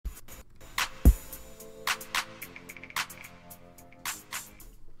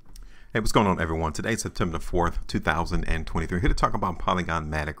Hey, what's going on, everyone? Today's September 4th, 2023. Here to talk about Polygon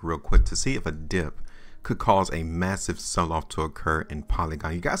MATIC real quick to see if a dip could cause a massive sell-off to occur in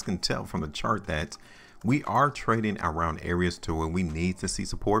Polygon. You guys can tell from the chart that we are trading around areas to where we need to see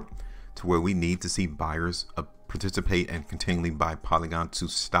support, to where we need to see buyers participate and continually buy Polygon to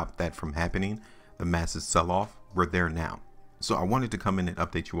stop that from happening. The massive sell-off, we're there now. So I wanted to come in and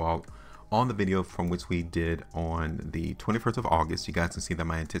update you all on the video from which we did on the 21st of August. You guys can see that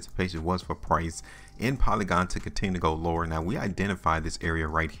my anticipation was for price in Polygon to continue to go lower. Now we identified this area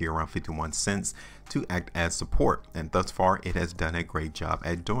right here around 51 cents to act as support, and thus far it has done a great job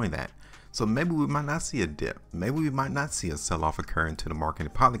at doing that. So maybe we might not see a dip, maybe we might not see a sell-off occur into the market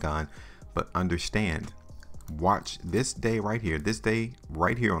in Polygon, but understand, watch this day right here. This day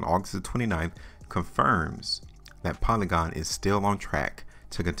right here on August the 29th confirms that Polygon is still on track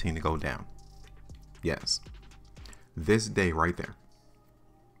to continue to go down. Yes, this day right there,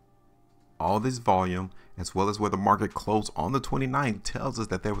 all this volume as well as where the market closed on the 29th tells us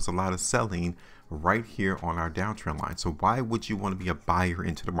that there was a lot of selling right here on our downtrend line. So why would you want to be a buyer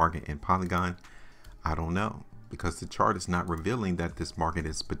into the market in Polygon? I don't know, because the chart is not revealing that this market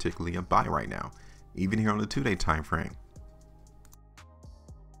is particularly a buy right now, even here on the 2-day time frame.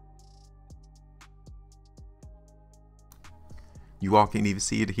 You all can even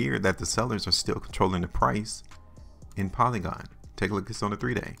see it here that the sellers are still controlling the price in Polygon. Take a look at this on the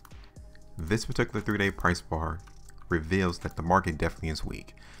 3-day. This particular 3-day price bar reveals that the market definitely is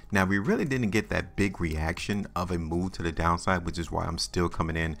weak. Now, we really didn't get that big reaction of a move to the downside, which is why I'm still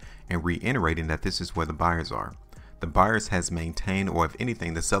coming in and reiterating that this is where the buyers are. The buyers has maintained, or if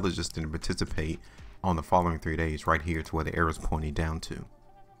anything, the sellers just didn't participate on the following 3 days right here to where the arrow is pointing down to.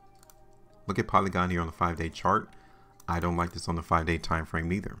 Look at Polygon here on the 5-day chart. I don't like this on the 5-day time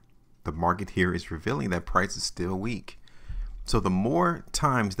frame either. The market here is revealing that price is still weak. So the more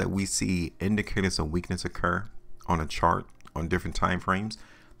times that we see indicators of weakness occur on a chart on different time frames,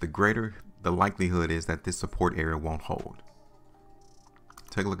 the greater the likelihood is that this support area won't hold.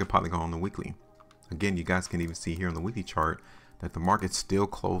 Take a look at Polygon on the weekly. Again, you guys can even see here on the weekly chart that the market's still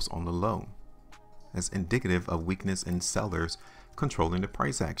close on the low. That's indicative of weakness in sellers controlling the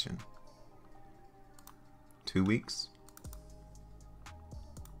price action. 2 weeks.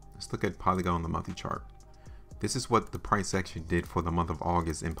 Let's look at Polygon on the monthly chart. This is what the price action did for the month of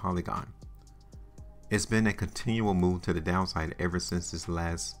August in Polygon. It's been a continual move to the downside ever since this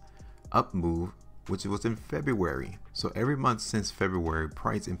last up move, which was in February. So every month since February,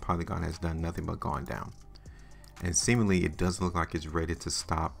 price in Polygon has done nothing but gone down. And seemingly it doesn't look like it's ready to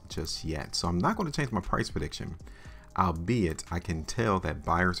stop just yet. So I'm not going to change my price prediction, albeit I can tell that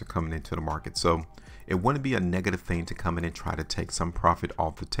buyers are coming into the market. So it wouldn't be a negative thing to come in and try to take some profit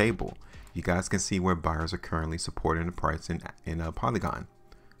off the table. You guys can see where buyers are currently supporting the price in Polygon.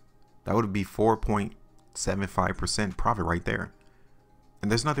 That would be 4.75% profit right there. And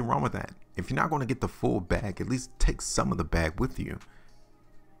there's nothing wrong with that. If you're not going to get the full bag, at least take some of the bag with you.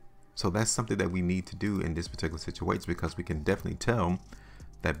 So that's something that we need to do in this particular situation, because we can definitely tell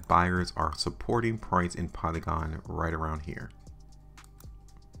that buyers are supporting price in Polygon right around here.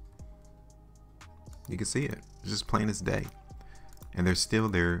 You can see it. It's just plain as day. And they're still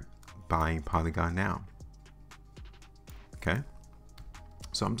there buying Polygon now. Okay?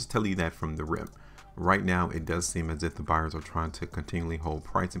 So I'm just telling you that from the rip. Right now, it does seem as if the buyers are trying to continually hold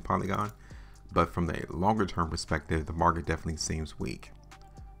price in Polygon. But from the longer term perspective, the market definitely seems weak.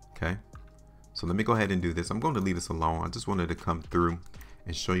 Okay? So let me go ahead and do this. I'm going to leave this alone. I just wanted to come through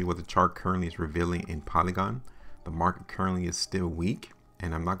and show you what the chart currently is revealing in Polygon. The market currently is still weak,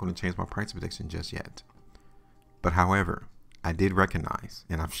 and I'm not going to change my price prediction just yet. But however, I did recognize,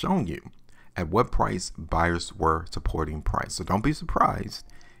 and I've shown you at what price buyers were supporting price. So don't be surprised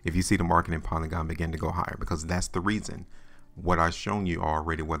if you see the market in Polygon begin to go higher, because that's the reason. What I've shown you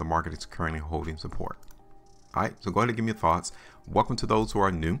already, where the market is currently holding support. All right, so go ahead and give me your thoughts. Welcome to those who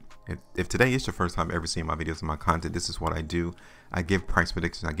are new. If today is your first time ever seeing my videos and my content, this is what I do. I give price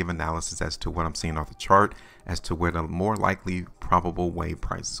predictions. I give analysis as to what I'm seeing off the chart, as to where the more likely probable way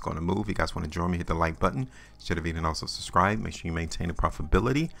price is going to move. If you guys want to join me, hit the like button, share the video, and also subscribe. Make sure you maintain the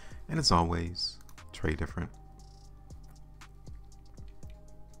profitability. And as always, trade different.